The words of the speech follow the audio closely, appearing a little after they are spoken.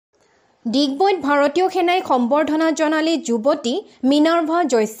ডিগবৈত ভাৰতীয় সেনাই সম্বৰ্ধনা জনালে যুৱতী মিনাৰ্ভা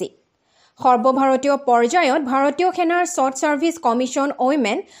জয়সী। সৰ্বভাৰতীয় পৰ্যায়ত ভাৰতীয় সেনাৰ শ্বৰ্ট ছাৰ্ভিচ কমিশ্যন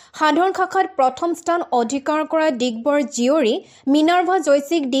ওমেন সাধাৰণ শাখাত প্ৰথম স্থান অধিকাৰ কৰা ডিগবৈৰ জীয়ৰী মিনাৰ্ভা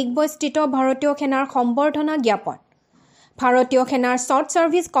জয়সীক ডিগবৈস্থিত ভাৰতীয় সেনাৰ সম্বৰ্ধনা জ্ঞাপন। ভাৰতীয় সেনাৰ short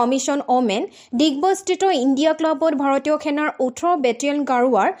service commission women ডিগবৈস্থিত India ক্লাবত ভাৰতীয় সেনাৰ 18 বেটেলিয়ন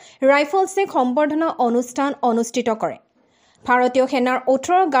গাৰুৱাৰ ৰাইফলছে সম্বৰ্ধনা অনুষ্ঠান অনুষ্ঠিত কৰে। ভাৰতীয় সেনাৰ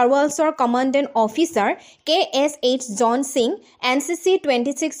 18 গাৰৱালছৰ কমাণ্ডেণ্ট অফিচাৰ KSH জন Singh, NCC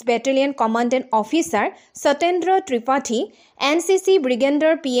 26 battalion commandant officer Satyendra Tripathi, NCC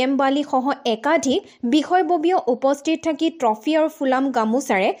brigadier PM বালি সহ একাধিক বিষয়ববীয় উপস্থিত থাকি ট্ৰফি আৰু ফুলাম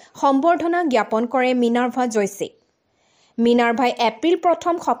গামোচাৰে সম্বৰ্ধনা জ্ঞাপন কৰে মিনাৰ্ভা জয়সীক। মিনাৰ্ভাই এপ্ৰিল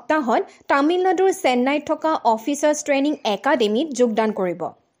প্ৰথম সপ্তাহত তামিলনাডুৰ চেন্নাইত থকা অফিচাৰ্ছ ট্ৰেইনিং একাডেমীত যোগদান কৰিব।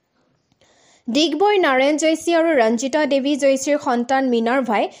 ডিগবৈৰ নাৰায়ণ জয়সী আৰু ৰঞ্জিতা দেৱী জয়সীৰ সন্তান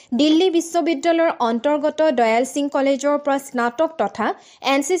মিনাৰ্ভাই দিল্লী বিশ্ববিদ্যালয়ৰ অন্তৰ্গত দয়াল সিং কলেজৰ পৰা স্নাতক তথা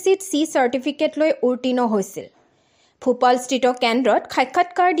NCCত C চাৰ্টিফিকেট লৈ উত্তীৰ্ণ হৈছিল। ভূপালস্থিত কেন্দ্ৰত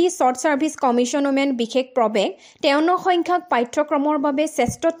সাক্ষাৎকাৰ দি শ্বৰ্ট ছাৰ্ভিচ কমিশ্যন ওমেন বিশেষ প্ৰৱেশ 53 সংখ্যক পাঠ্যক্ৰমৰ বাবে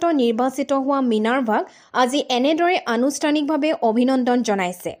শ্ৰেষ্ঠত্ব নিৰ্বাচিত হোৱা মিনাৰ্ভাক আজি এনেদৰে আনুষ্ঠানিকভাৱে অভিনন্দন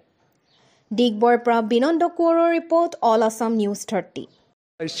জনাইছে। ডিগবৈৰ পৰা বিনন্দ কোঁৱৰৰ ৰিপৰ্ট, অল আছাম নিউজ 30।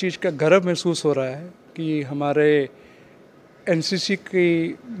 इस चीज़ का गर्व महसूस हो रहा है कि हमारे NCC की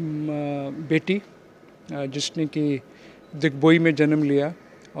बेटी जिसने कि दिग्बोई में जन्म लिया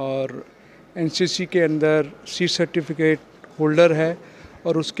और NCC के अंदर C सर्टिफिकेट होल्डर है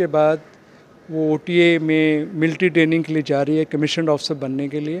और उसके बाद वो OTA में मिलिट्री ट्रेनिंग के लिए जा रही है कमीशन्ड ऑफिसर बनने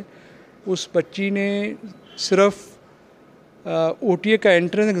के लिए। उस बच्ची ने सिर्फ OTA का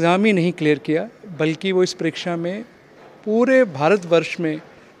एंट्रेंस एग्ज़ाम ही नहीं क्लियर किया, बल्कि वो इस परीक्षा में पूरे भारतवर्ष में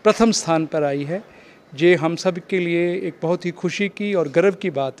प्रथम स्थान पर आई है। ये हम सब के लिए एक बहुत ही खुशी की और गर्व की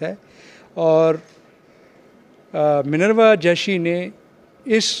बात है। और मिनर्वा जयसी ने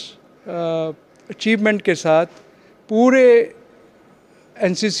इस अचीवमेंट के साथ पूरे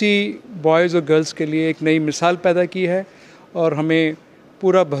NCC बॉयज़ और गर्ल्स के लिए एक नई मिसाल पैदा की है और हमें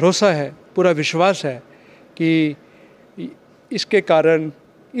पूरा भरोसा है, पूरा विश्वास है कि इसके कारण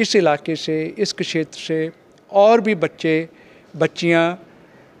इस इलाके से, इस क्षेत्र से और भी बच्चियाँ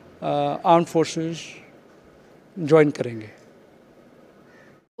आर्म फोर्सेस जॉइन करेंगे।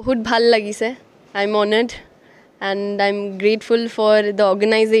 बहुत ভাল লাগিছে। I'm honored and I'm grateful for the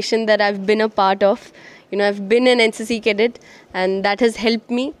organization that I've been a part of. You know, I've been an NCC cadet and that has helped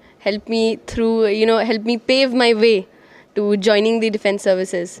me through, helped me pave my way to joining the defense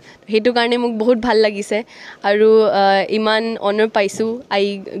services. हेतु कारणे मुक बहुत ভাল লাগিছে আৰু ইমান honor পাইছো। I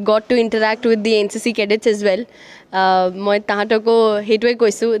got to interact with the NCC cadets as well. মই তাহাঁতকো হেতুৱে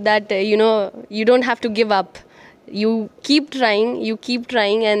কৈছো that you don't have to give up. You keep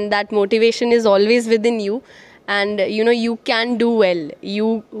trying and that motivation is always within you. And you can do well, you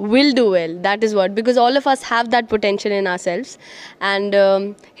will do well. That is what, because all of us have that potential in ourselves. And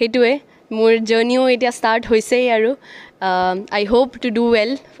hetuwe more journey etia start hoise aru I hope to do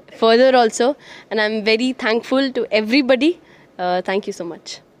well further also, and I'm very thankful to everybody. Thank you so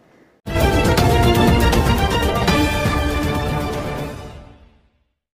much.